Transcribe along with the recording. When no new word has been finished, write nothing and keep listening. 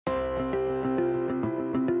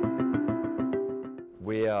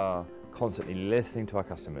We are constantly listening to our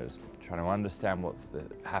customers, trying to understand what's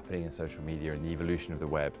happening in social media and the evolution of the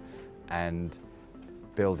web, and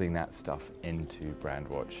building that stuff into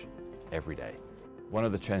Brandwatch every day. One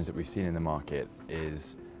of the trends that we've seen in the market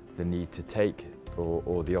is the need to take,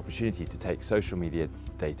 or the opportunity to take social media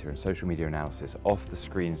data and social media analysis off the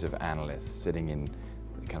screens of analysts sitting in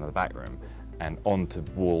kind of the back room and onto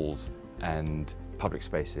walls and public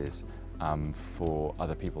spaces for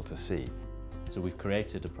other people to see. So we've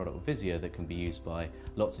created a product with Vizia that can be used by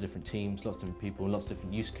lots of different teams, lots of different people, and lots of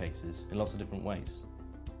different use cases in lots of different ways.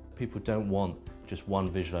 People don't want just one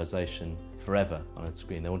visualization forever on a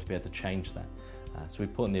screen, they want to be able to change that. So we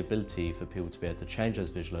put in the ability for people to be able to change those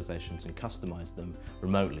visualizations and customize them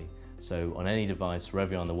remotely. So on any device,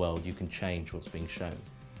 wherever you're in the world, you can change what's being shown.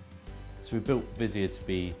 So we built Vizia to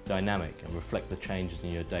be dynamic and reflect the changes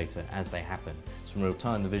in your data as they happen. So in real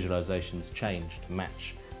time, the visualizations change to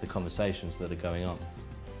match the conversations that are going on.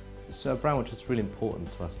 So at Brandwatch, it's really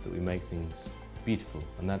important to us that we make things beautiful,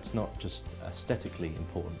 and that's not just aesthetically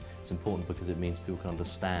important, it's important because it means people can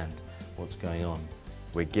understand what's going on.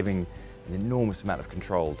 We're giving an enormous amount of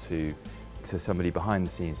control to somebody behind the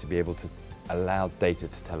scenes to be able to allow data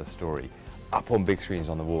to tell a story up on big screens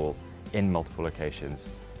on the wall in multiple locations.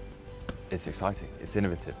 It's exciting, it's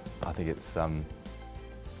innovative. I think it's,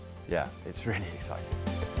 yeah, it's really exciting.